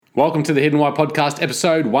Welcome to the Hidden Why podcast,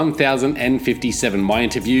 episode 1057, my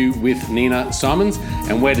interview with Nina Simons,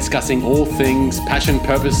 and we're discussing all things passion,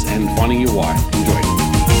 purpose, and finding your why.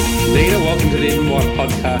 Enjoy. Nina, welcome to the Hidden Why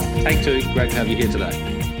podcast. Take two, great to have you here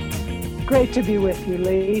today. Great to be with you,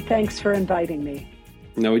 Lee. Thanks for inviting me.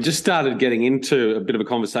 Now, we just started getting into a bit of a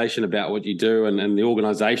conversation about what you do and the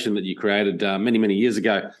organisation that you created many years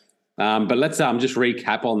ago. But let's just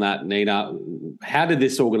recap on that, Nina. How did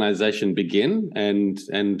this organisation begin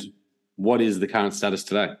and what is the current status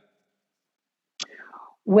today?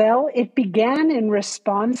 Well, it began in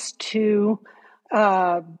response to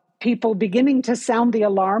people beginning to sound the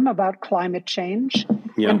alarm about climate change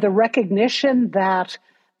and the recognition that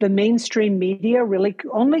the mainstream media really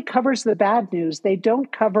only covers the bad news. They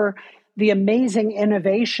don't cover the amazing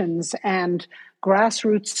innovations and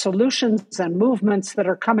grassroots solutions and movements that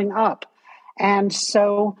are coming up. And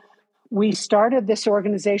so we started this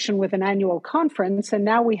organization with an annual conference, and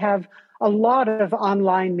now we have a lot of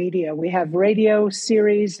online media. We have radio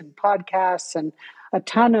series and podcasts and a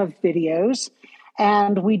ton of videos.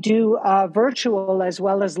 And we do virtual as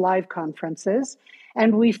well as live conferences.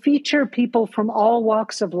 And we feature people from all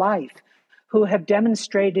walks of life who have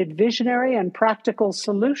demonstrated visionary and practical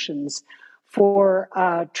solutions for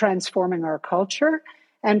transforming our culture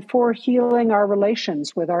and for healing our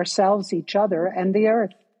relations with ourselves, each other, and the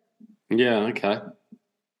earth. Yeah, okay.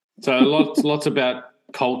 So lots about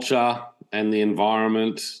culture and the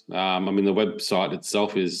environment. The website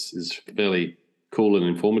itself is fairly cool and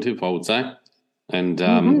informative, I would say. And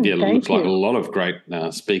it looks like a lot of great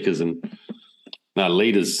speakers and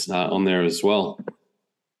leaders on there as well.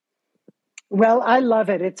 Well, I love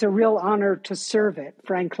it. It's a real honor to serve it,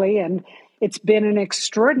 frankly. And it's been an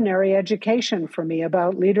extraordinary education for me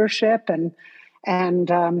about leadership and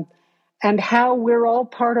how we're all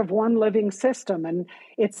part of one living system. And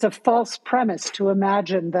it's a false premise to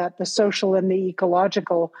imagine that the social and the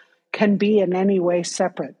ecological can be in any way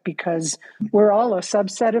separate, because we're all a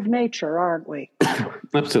subset of nature, aren't we?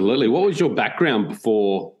 Absolutely. What was your background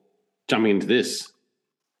before jumping into this?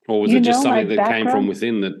 Or was it just something that came from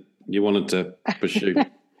within that you wanted to pursue?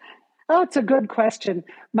 Oh, it's a good question.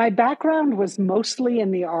 My background was mostly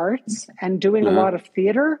in the arts and doing a lot of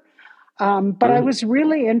theater. But I was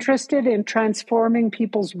really interested in transforming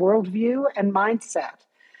people's worldview and mindset.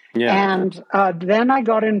 Yeah. And then I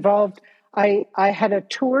got involved. I had a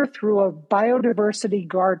tour through a biodiversity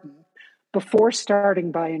garden before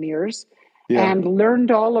starting Bioneers and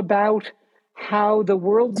learned all about how the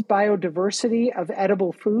world's biodiversity of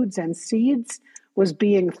edible foods and seeds was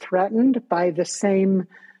being threatened by the same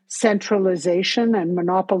centralization and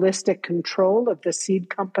monopolistic control of the seed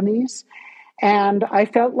companies. And I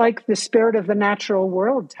felt like the spirit of the natural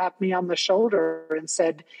world tapped me on the shoulder and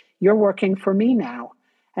said, "You're working for me now."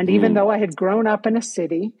 And even though I had grown up in a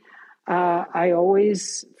city, I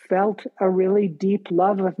always felt a really deep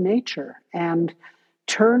love of nature and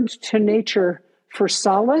turned to nature for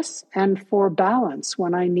solace and for balance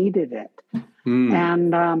when I needed it.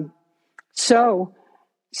 And so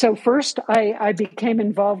first I became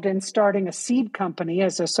involved in starting a seed company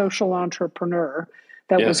as a social entrepreneur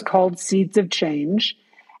that was called Seeds of Change.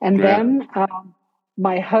 And then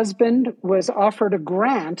my husband was offered a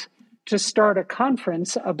grant to start a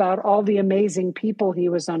conference about all the amazing people he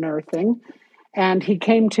was unearthing. And he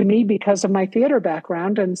came to me because of my theater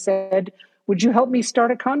background and said, "Would you help me start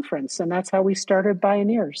a conference?" And that's how we started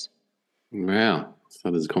Bioneers. Wow. So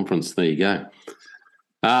there's a conference. There you go.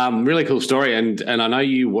 Really cool story. And I know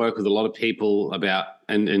you work with a lot of people about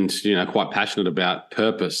and quite passionate about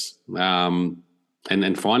purpose.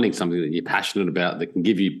 And finding something that you're passionate about that can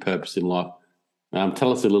give you purpose in life.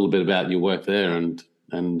 Tell us a little bit about your work there, and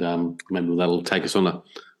maybe that'll take us on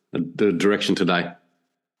the direction today.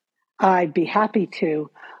 I'd be happy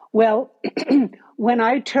to. Well, when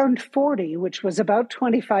I turned 40, which was about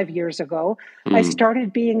 25 years ago, I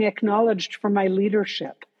started being acknowledged for my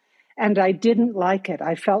leadership, and I didn't like it.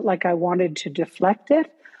 I felt like I wanted to deflect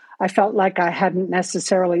it. I felt like I hadn't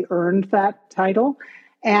necessarily earned that title,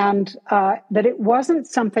 and that it wasn't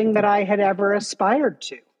something that I had ever aspired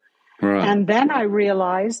to. Right. And then I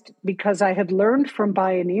realized, because I had learned from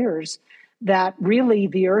Bioneers, that really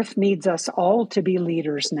the earth needs us all to be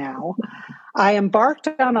leaders now. I embarked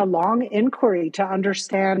on a long inquiry to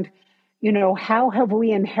understand, how have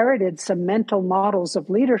we inherited some mental models of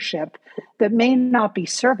leadership that may not be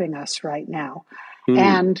serving us right now?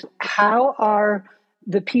 And how are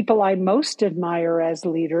the people I most admire as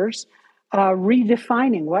leaders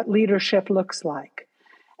redefining what leadership looks like?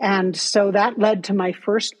 And so that led to my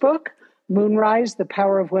first book, Moonrise, The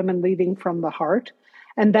Power of Women Leading from the Heart.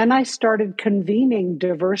 And then I started convening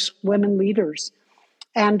diverse women leaders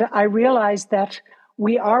And I realized that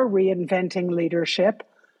we are reinventing leadership,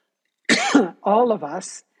 all of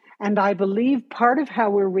us. And I believe part of how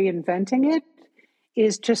we're reinventing it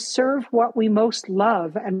is to serve what we most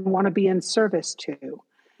love and want to be in service to.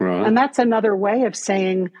 Right. And that's another way of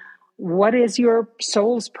saying, what is your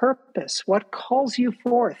soul's purpose? What calls you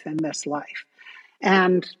forth in this life?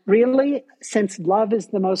 And really, since love is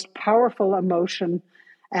the most powerful emotion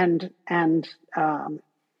and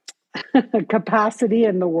capacity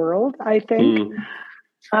in the world, I think,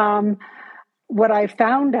 what I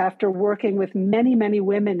found after working with many, many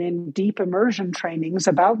women in deep immersion trainings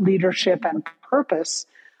about leadership and purpose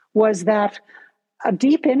was that a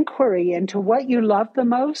deep inquiry into what you love the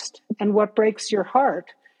most and what breaks your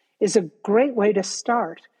heart is a great way to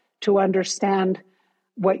start to understand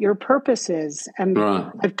what your purpose is. And Right.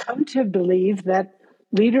 I've come to believe that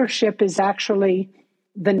leadership is actually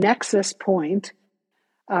the nexus point,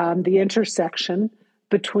 the intersection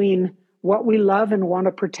between what we love and want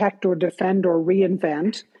to protect or defend or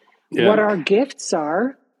reinvent, what Yeah. our gifts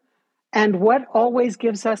are, and what always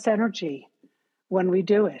gives us energy when we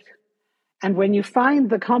do it. And when you find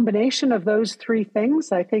the combination of those three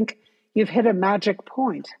things, I think you've hit a magic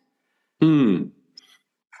point.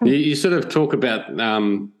 You sort of talk about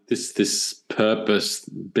this purpose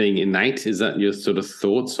being innate. Is that your sort of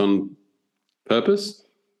thoughts on purpose?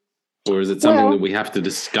 Or is it something that we have to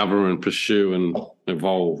discover and pursue and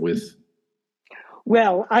evolve with?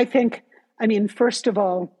 Well, first of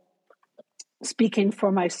all, speaking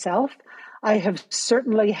for myself, I have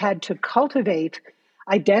certainly had to cultivate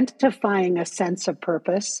identifying a sense of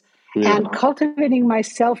purpose and cultivating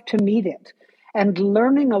myself to meet it and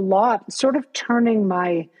learning a lot, sort of turning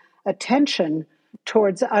my attention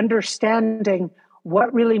towards understanding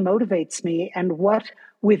what really motivates me and what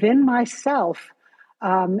within myself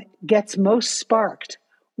gets most sparked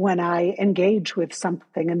when I engage with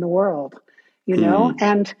something in the world,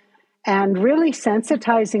 and really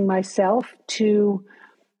sensitizing myself to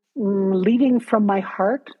leading from my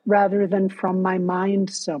heart rather than from my mind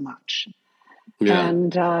so much. Yeah.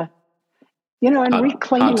 And, and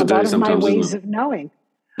reclaiming a lot of my ways of knowing.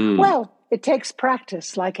 Well, it takes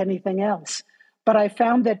practice like anything else. But I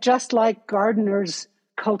found that just like gardeners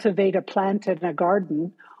cultivate a plant in a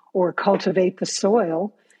garden or cultivate the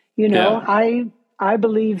soil, I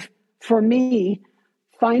believe for me,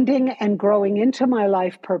 finding and growing into my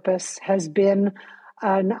life purpose has been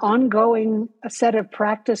an ongoing set of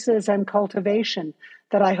practices and cultivation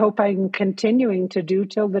that I hope I'm continuing to do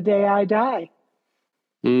till the day I die.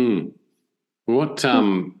 What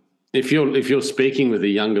if you're speaking with a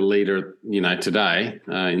younger leader, today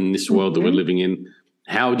in this world that we're living in,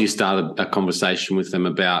 how would you start a conversation with them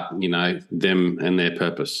about them and their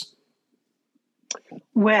purpose?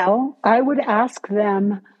 Well, I would ask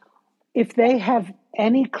them if they have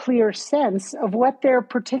any clear sense of what they're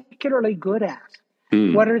particularly good at.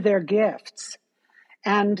 What are their gifts?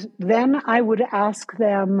 And then I would ask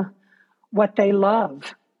them what they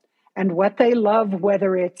love, and what they love,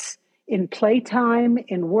 whether it's in playtime,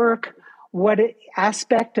 in work, what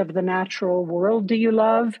aspect of the natural world do you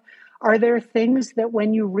love? Are there things that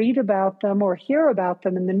when you read about them or hear about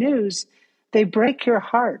them in the news, they break your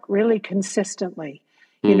heart really consistently?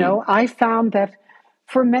 I found that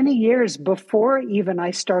for many years before even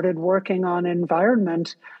I started working on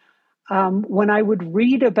environment, when I would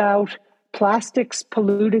read about plastics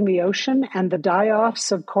polluting the ocean and the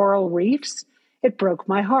die-offs of coral reefs, it broke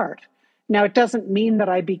my heart. Now, it doesn't mean that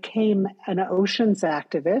I became an oceans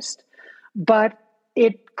activist, but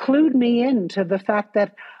it clued me into the fact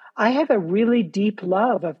that I have a really deep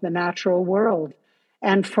love of the natural world.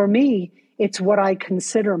 And for me, it's what I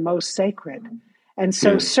consider most sacred. And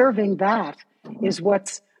so serving that is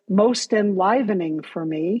what's most enlivening for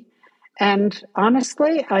me. And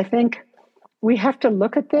honestly, I think we have to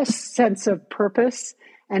look at this sense of purpose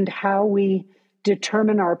and how we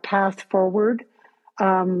determine our path forward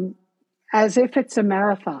as if it's a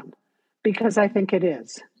marathon, because I think it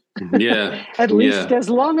is. Yeah. At least as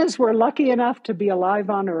long as we're lucky enough to be alive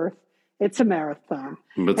on Earth, it's a marathon.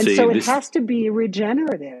 But and so it has to be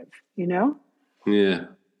regenerative, Yeah.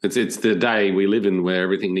 It's the day we live in where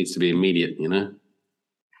everything needs to be immediate,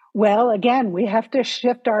 Well, again, we have to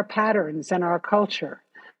shift our patterns and our culture.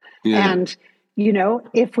 Yeah. And,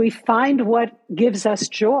 if we find what gives us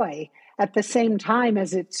joy at the same time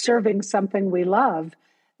as it's serving something we love,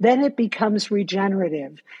 then it becomes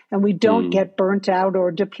regenerative and we don't get burnt out or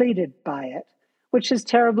depleted by it, which is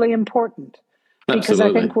terribly important. Because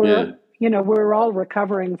Absolutely. I think we're all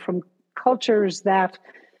recovering from cultures that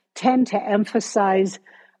tend to emphasize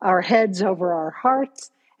our heads over our hearts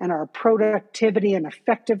and our productivity and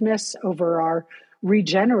effectiveness over our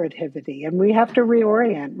regenerativity, and we have to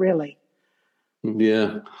reorient, really.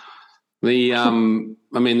 Yeah. The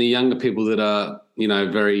I mean, the younger people that are,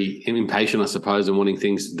 very impatient, I suppose, and wanting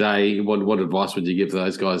things today, what advice would you give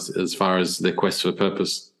those guys as far as their quest for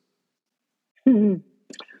purpose?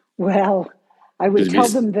 Well, I would tell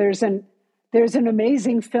Because them there's an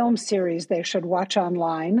amazing film series they should watch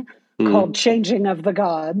online called mm, Changing of the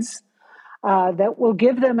Gods, that will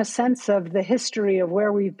give them a sense of the history of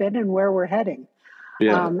where we've been and where we're heading,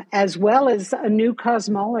 yeah. as well as a new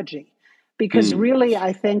cosmology. Because Mm, really,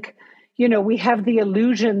 I think, we have the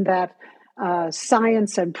illusion that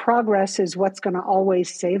science and progress is what's going to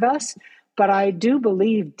always save us. But I do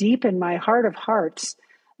believe deep in my heart of hearts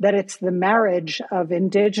that it's the marriage of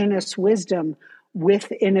indigenous wisdom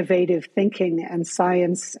with innovative thinking and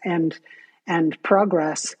science and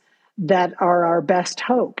progress that are our best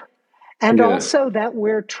hope. And yeah. also that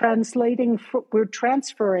we're transferring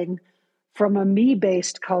from a me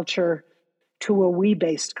based culture to a we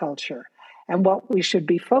based culture. And what we should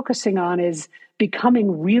be focusing on is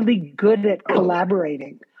becoming really good at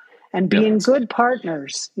collaborating and Yep. being good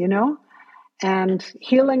partners, and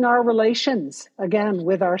healing our relations again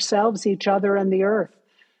with ourselves, each other, and the earth.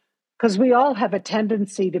 Because we all have a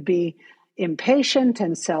tendency to be impatient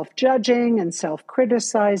and self judging and self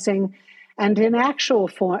criticizing. And in actual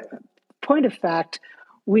point of fact,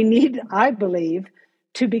 we need, I believe,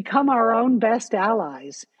 to become our own best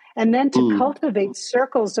allies and then to Mm, cultivate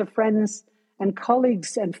circles of friends and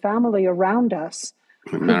colleagues and family around us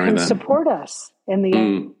who marry can that. support us in the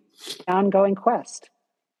Mm. ongoing quest.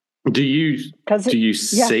 Do you Because, do you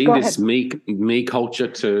yeah, see go this ahead. me culture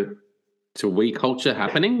to we culture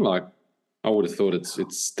happening? Like, I would have thought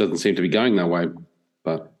it's doesn't seem to be going that way,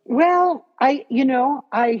 but Well,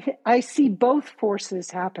 I see both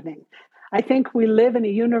forces happening. I think we live in a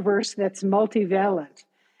universe that's multivalent,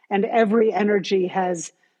 and every energy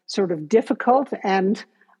has sort of difficult and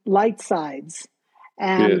light sides.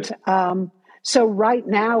 yeah. And so, right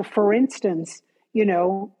now, for instance,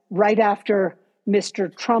 right after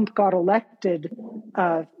Mr. Trump got elected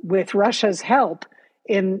with Russia's help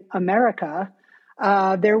in America,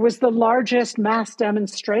 there was the largest mass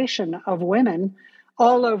demonstration of women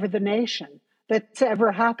all over the nation that's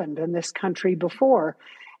ever happened in this country before.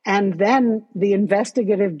 And then the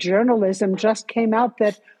investigative journalism just came out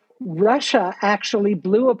that Russia actually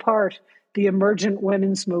blew apart the emergent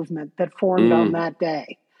women's movement that formed on Mm, that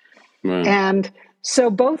day. right. And so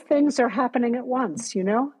both things are happening at once.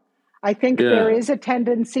 I think there Yeah. is a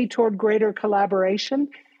tendency toward greater collaboration,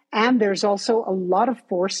 and there's also a lot of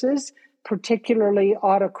forces, particularly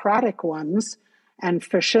autocratic ones and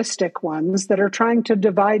fascistic ones, that are trying to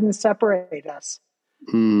divide and separate us.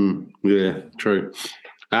 Yeah, true.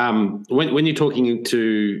 When you're talking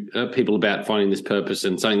to people about finding this purpose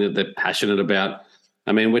and something that they're passionate about,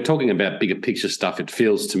 I mean, we're talking about bigger picture stuff. It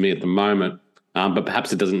feels to me at the moment, but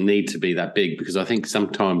perhaps it doesn't need to be that big because I think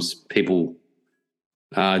sometimes people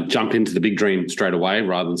jump into the big dream straight away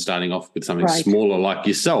rather than starting off with something Right. smaller, like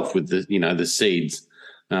yourself with the seeds,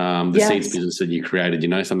 the seeds Yes. business that you created.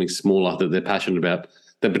 Something smaller that they're passionate about.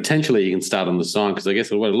 That potentially you can start on the side because I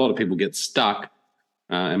guess a lot of people get stuck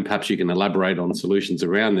and perhaps you can elaborate on solutions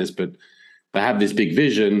around this, but they have this big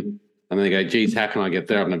vision and they go, geez, how can I get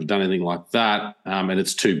there? I've never done anything like that. And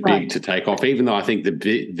it's too big Right. to take off, even though I think the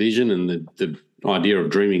vision and the idea of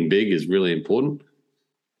dreaming big is really important.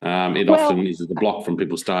 It often Well, is the block from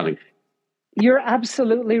people starting. you're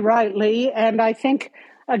absolutely right, Lee. And I think,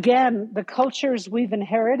 again, the cultures we've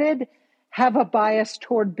inherited have a bias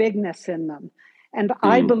toward bigness in them. And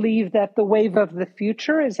I Mm. believe that the wave of the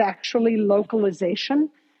future is actually localization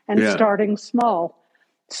and Yeah. starting small.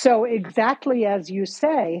 So, exactly as you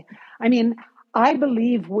say, I mean, I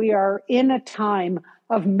believe we are in a time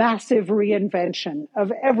of massive reinvention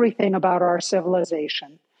of everything about our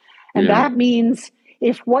civilization. And Yeah. that means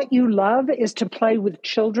if what you love is to play with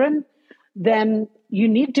children, then you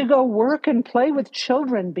need to go work and play with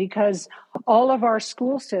children because all of our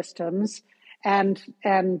school systems and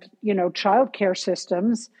childcare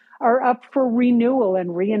systems are up for renewal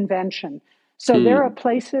and reinvention. So there are Mm.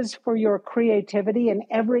 places for your creativity in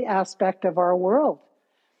every aspect of our world.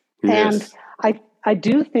 And Yes. I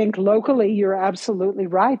do think locally, you're absolutely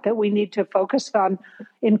right that we need to focus on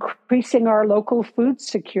increasing our local food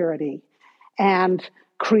security and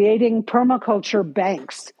creating permaculture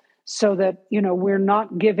banks so that we're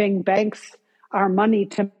not giving banks our money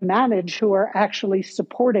to manage who are actually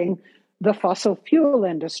supporting the fossil fuel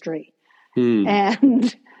industry Mm.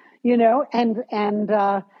 and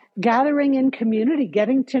gathering in community,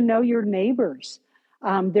 getting to know your neighbors.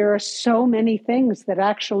 There are so many things that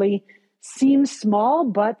actually seems small,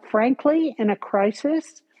 but frankly, in a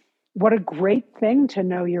crisis, what a great thing to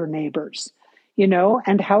know your neighbors,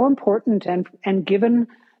 and how important. And given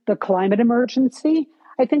the climate emergency,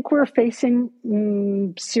 I think we're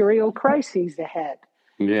facing serial crises ahead.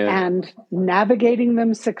 Yeah. And navigating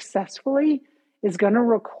them successfully is going to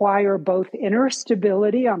require both inner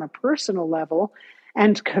stability on a personal level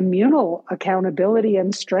and communal accountability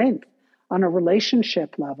and strength on a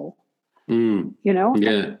relationship level.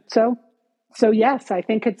 Yeah. So yes, I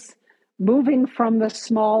think it's moving from the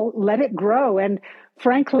small, let it grow. And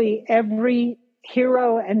frankly, every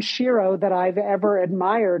hero and shiro that I've ever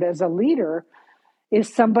admired as a leader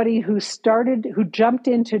is somebody who jumped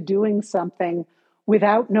into doing something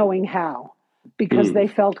without knowing how, because they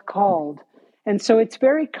felt called. And so it's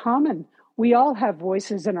very common. We all have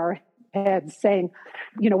voices in our heads saying,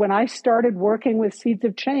 when I started working with Seeds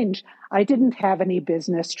of Change, I didn't have any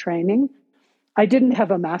business training. I didn't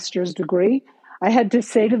have a master's degree. I had to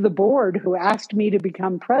say to the board who asked me to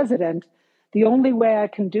become president, the only way I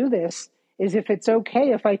can do this is if it's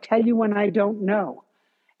okay if I tell you when I don't know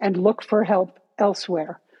and look for help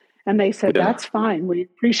elsewhere. And they said, Yeah. that's fine. We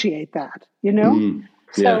appreciate that, Yeah.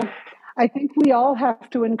 So I think we all have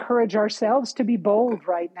to encourage ourselves to be bold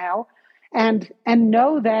right now and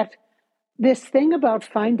know that this thing about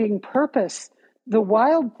finding purpose, the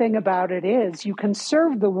wild thing about it is you can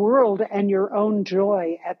serve the world and your own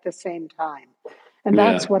joy at the same time. And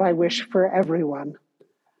that's what I wish for everyone.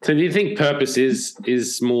 So do you think purpose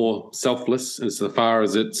is more selfless as far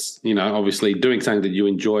as it's, obviously doing something that you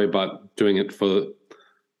enjoy, but doing it for,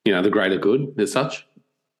 the greater good as such?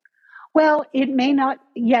 Well, it may not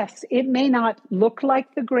look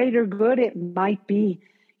like the greater good. It might be,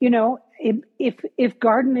 if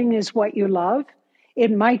gardening is what you love,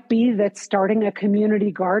 it might be that starting a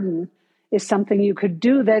community garden is something you could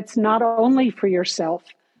do that's not only for yourself,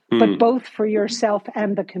 but both for yourself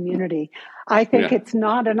and the community. I think it's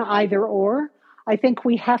not an either or. I think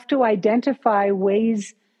we have to identify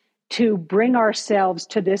ways to bring ourselves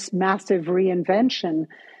to this massive reinvention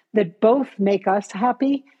that both make us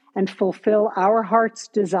happy and fulfill our heart's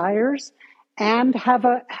desires and have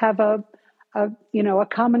a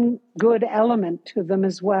common good element to them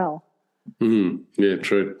as well. Yeah,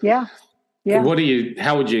 true. Yeah. How would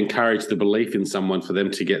you encourage the belief in someone for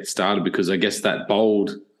them to get started? Because I guess that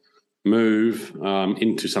bold move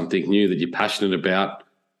into something new that you're passionate about,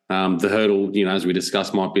 the hurdle, as we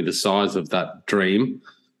discussed, might be the size of that dream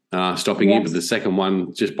stopping you. But the second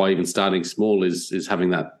one, just by even starting small, is having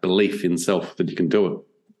that belief in self that you can do it.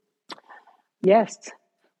 Yes.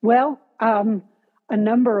 Well, a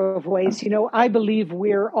number of ways. I believe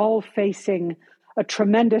we're all facing a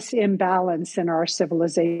tremendous imbalance in our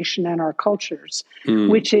civilization and our cultures,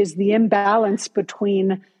 which is the imbalance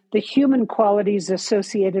between the human qualities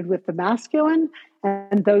associated with the masculine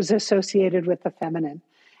and those associated with the feminine.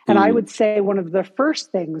 And I would say one of the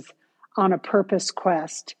first things on a purpose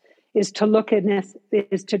quest is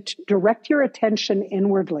to direct your attention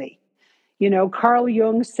inwardly. Carl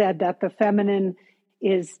Jung said that the feminine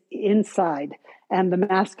is inside and the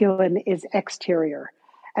masculine is exterior.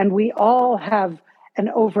 And we all have an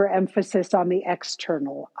overemphasis on the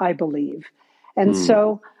external, I believe. And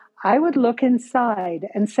so I would look inside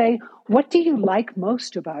and say, what do you like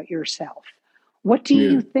most about yourself? What do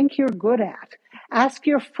you think you're good at? Ask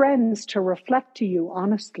your friends to reflect to you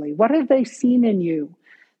honestly. What have they seen in you?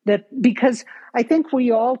 Because I think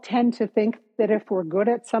we all tend to think that if we're good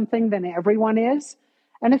at something, then everyone is.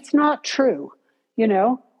 And it's not true.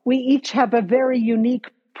 We each have a very unique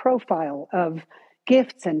profile of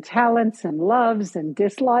gifts and talents and loves and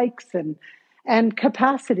dislikes and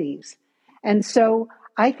capacities. And so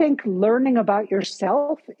I think learning about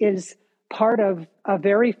yourself is part of a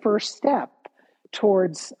very first step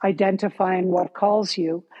towards identifying what calls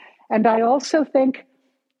you. And I also think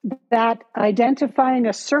that identifying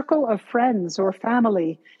a circle of friends or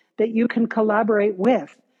family that you can collaborate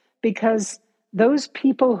with, because those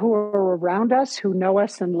people who are around us, who know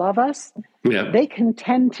us and love us, they can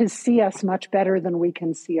tend to see us much better than we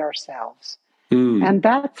can see ourselves. And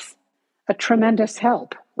that's a tremendous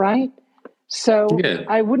help, right? So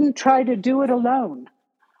I wouldn't try to do it alone.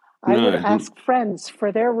 I would ask friends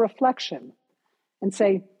for their reflection and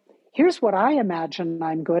say, here's what I imagine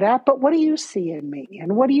I'm good at, but what do you see in me?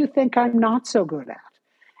 And what do you think I'm not so good at?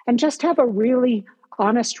 And just have a really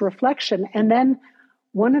honest reflection. And then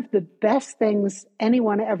one of the best things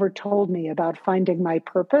anyone ever told me about finding my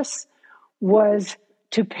purpose was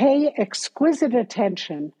to pay exquisite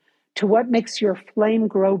attention to what makes your flame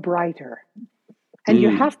grow brighter. And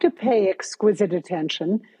you have to pay exquisite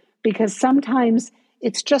attention because sometimes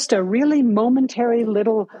it's just a really momentary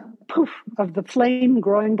little poof, of the flame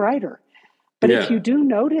growing brighter. But if you do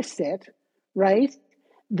notice it, right,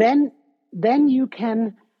 then you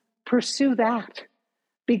can pursue that,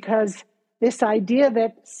 because this idea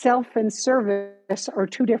that self and service are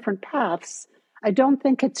two different paths, I don't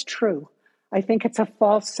think it's true. I think it's a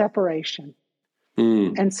false separation.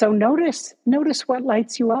 And so notice what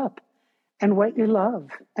lights you up, and what you love,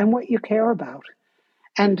 and what you care about,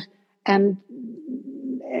 and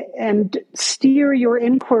steer your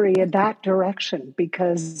inquiry in that direction,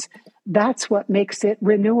 because that's what makes it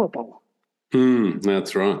renewable.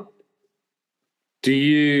 That's right. Do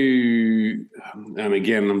you, and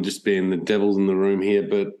again, I'm just being the devil's in the room here,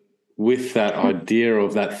 but with that idea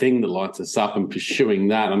of that thing that lights us up and pursuing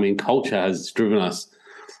that, I mean, culture has driven us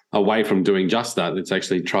away from doing just that. It's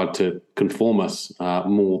actually tried to conform us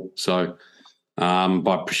more so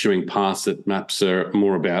by pursuing paths that perhaps are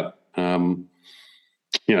more about,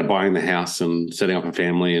 buying the house and setting up a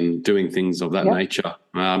family and doing things of that nature.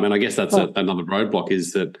 And I guess that's another roadblock,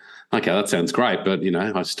 is that, okay, that sounds great, but,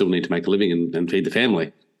 I still need to make a living and feed the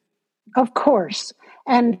family. Of course.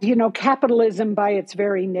 And, capitalism by its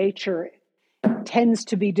very nature tends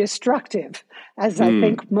to be destructive, as I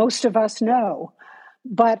think most of us know.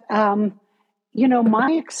 But,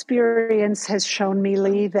 my experience has shown me,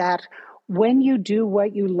 Lee, that when you do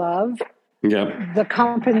what you love, the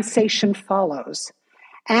compensation follows.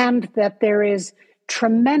 And that there is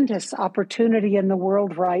tremendous opportunity in the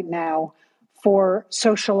world right now for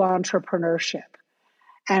social entrepreneurship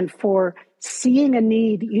and for seeing a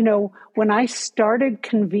need. When I started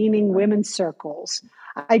convening women's circles,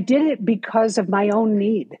 I did it because of my own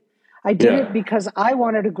need. I did it because I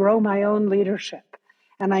wanted to grow my own leadership.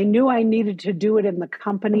 And I knew I needed to do it in the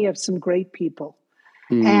company of some great people.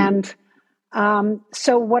 And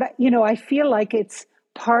so what, I feel like it's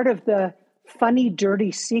part of the funny,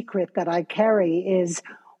 dirty secret that I carry is,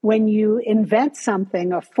 when you invent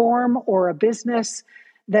something, a form or a business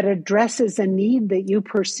that addresses a need that you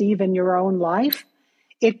perceive in your own life,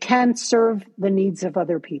 it can serve the needs of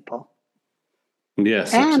other people.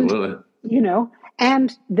 Yes, absolutely.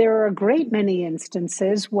 And there are a great many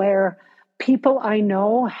instances where people I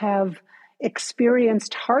know have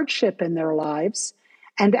experienced hardship in their lives.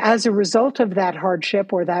 And as a result of that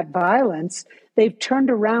hardship or that violence, they've turned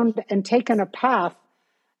around and taken a path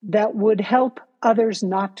that would help others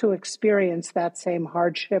not to experience that same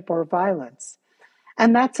hardship or violence.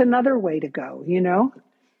 And that's another way to go,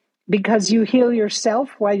 because you heal yourself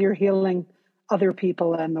while you're healing other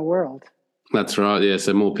people and the world. That's right. Yeah.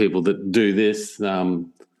 So more people that do this,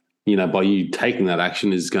 by you taking that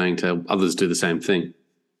action, is going to help others do the same thing.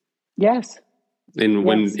 Yes. And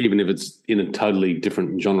even if it's in a totally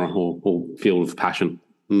different genre or field of passion.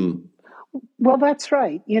 Well, that's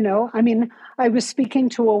right. I was speaking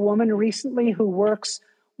to a woman recently who works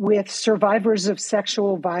with survivors of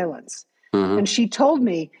sexual violence. And she told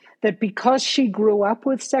me that because she grew up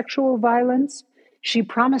with sexual violence, she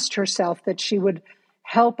promised herself that she would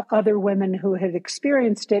help other women who had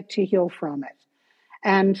experienced it to heal from it.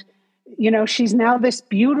 And, she's now this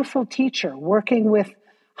beautiful teacher working with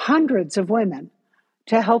hundreds of women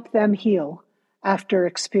to help them heal after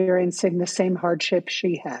experiencing the same hardship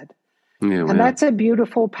she had. Yeah, and that's a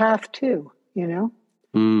beautiful path too,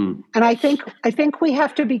 And I think we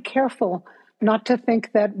have to be careful not to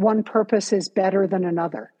think that one purpose is better than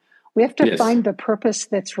another. We have to find the purpose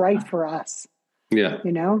that's right for us. Yeah.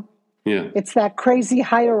 Yeah. It's that crazy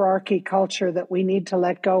hierarchy culture that we need to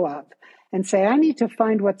let go of and say, I need to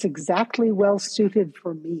find what's exactly well suited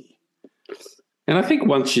for me. And I think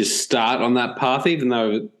once you start on that path, even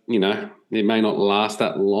though, it may not last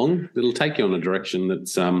that long, it'll take you on a direction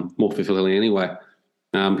that's more fulfilling anyway.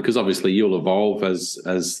 Because obviously you'll evolve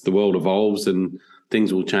as the world evolves, and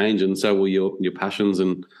things will change, and so will your passions,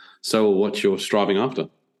 and so will what you're striving after.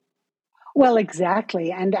 Well,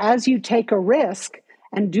 exactly. And as you take a risk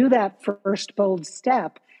and do that first bold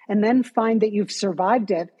step, and then find that you've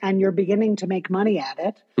survived it and you're beginning to make money at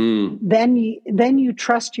it, then you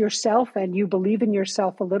trust yourself and you believe in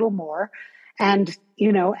yourself a little more, and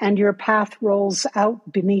your path rolls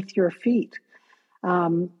out beneath your feet.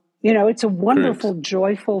 It's a wonderful,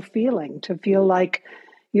 joyful feeling to feel like,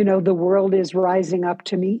 the world is rising up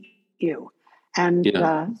to meet you. And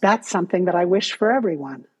that's something that I wish for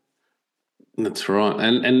everyone. That's right.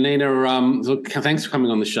 And Nina, so thanks for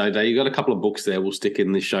coming on the show today. You got a couple of books there we'll stick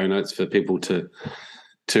in the show notes for people to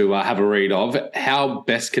have a read of. How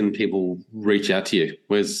best can people reach out to you?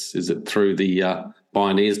 Is it through the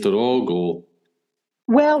bioneers.org or?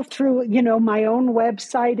 Well, through, my own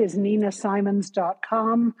website is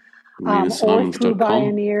ninasimons.com or through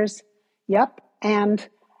Bioneers. Yep. And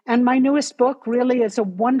And my newest book really is a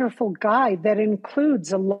wonderful guide that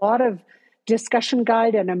includes a lot of discussion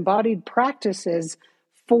guide and embodied practices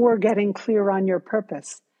for getting clear on your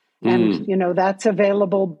purpose. And, that's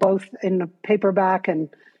available both in paperback and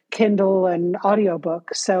Kindle and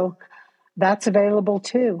audiobook. So that's available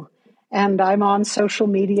too. And I'm on social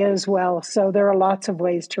media as well. So there are lots of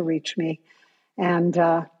ways to reach me. And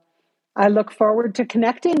I look forward to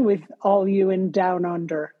connecting with all you in Down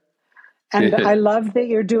Under. And I love that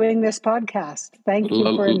you're doing this podcast. Thank you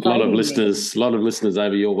for inviting me. A lot of listeners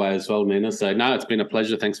over your way as well, Nina. So no, it's been a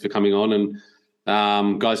pleasure. Thanks for coming on.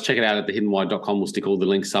 And guys, check it out at thehiddenwhy.com. We'll stick all the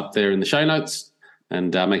links up there in the show notes.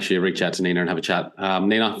 And make sure you reach out to Nina and have a chat.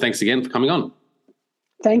 Nina, thanks again for coming on.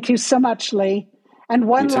 Thank you so much, Lee. And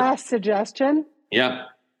one last suggestion. Yeah.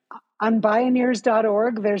 On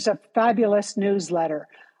bioneers.org, there's a fabulous newsletter.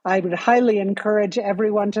 I would highly encourage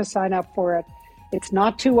everyone to sign up for it. It's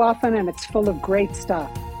not too often, and it's full of great stuff.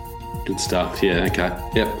 Good stuff. Yeah, okay.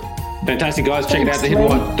 Yep. Fantastic, guys. Check it out,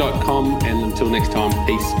 thehiddenwhy.com. And until next time,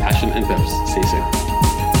 peace, passion, and purpose. See you soon.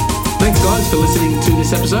 Thanks, guys, for listening to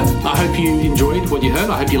this episode. I hope you enjoyed what you heard.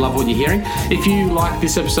 I hope you love what you're hearing. If you like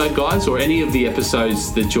this episode, guys, or any of the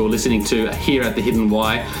episodes that you're listening to here at The Hidden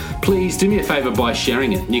Why, please do me a favor by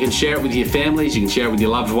sharing it. You can share it with your families. You can share it with your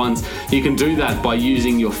loved ones. You can do that by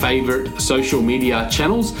using your favorite social media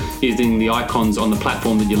channels, using the icons on the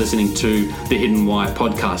platform that you're listening to The Hidden Why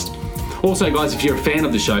podcast. Also, guys, if you're a fan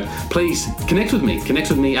of the show, please connect with me.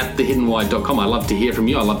 Connect with me at thehiddenwhy.com. I love to hear from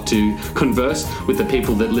you. I love to converse with the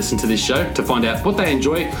people that listen to this show to find out what they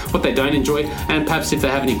enjoy, what they don't enjoy, and perhaps if they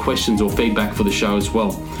have any questions or feedback for the show as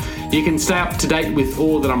well. You can stay up to date with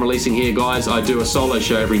all that I'm releasing here, guys. I do a solo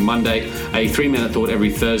show every Monday, a 3-minute thought every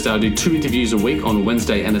Thursday. I do 2 interviews a week on a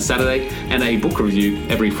Wednesday and a Saturday, and a book review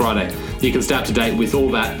every Friday. You can stay up to date with all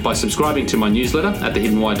that by subscribing to my newsletter at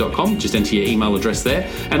thehiddenwhy.com. Just enter your email address there,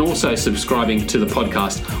 and also subscribing to the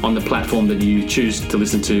podcast on the platform that you choose to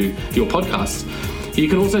listen to your podcasts. You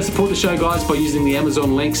can also support the show, guys, by using the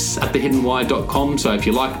Amazon links at thehiddenwhy.com. So if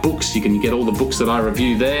you like books, you can get all the books that I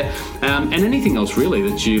review there, and anything else really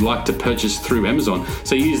that you like to purchase through Amazon.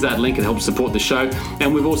 So use that link, it helps support the show.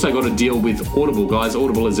 And we've also got a deal with Audible, guys.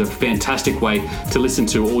 Audible is a fantastic way to listen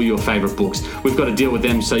to all your favorite books. We've got a deal with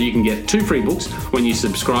them so you can get 2 free books when you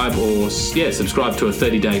subscribe subscribe to a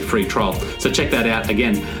 30-day free trial. So check that out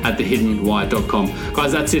again at thehiddenwhy.com.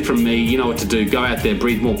 Guys, that's it from me. You know what to do. Go out there,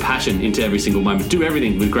 breathe more passion into every single moment. Do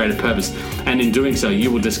everything with greater purpose, and in doing so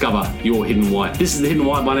you will discover your hidden why. This is The Hidden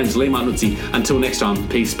Why. My name is Lee Martinuzzi. Until next time,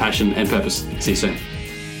 peace, passion, and purpose. See you soon.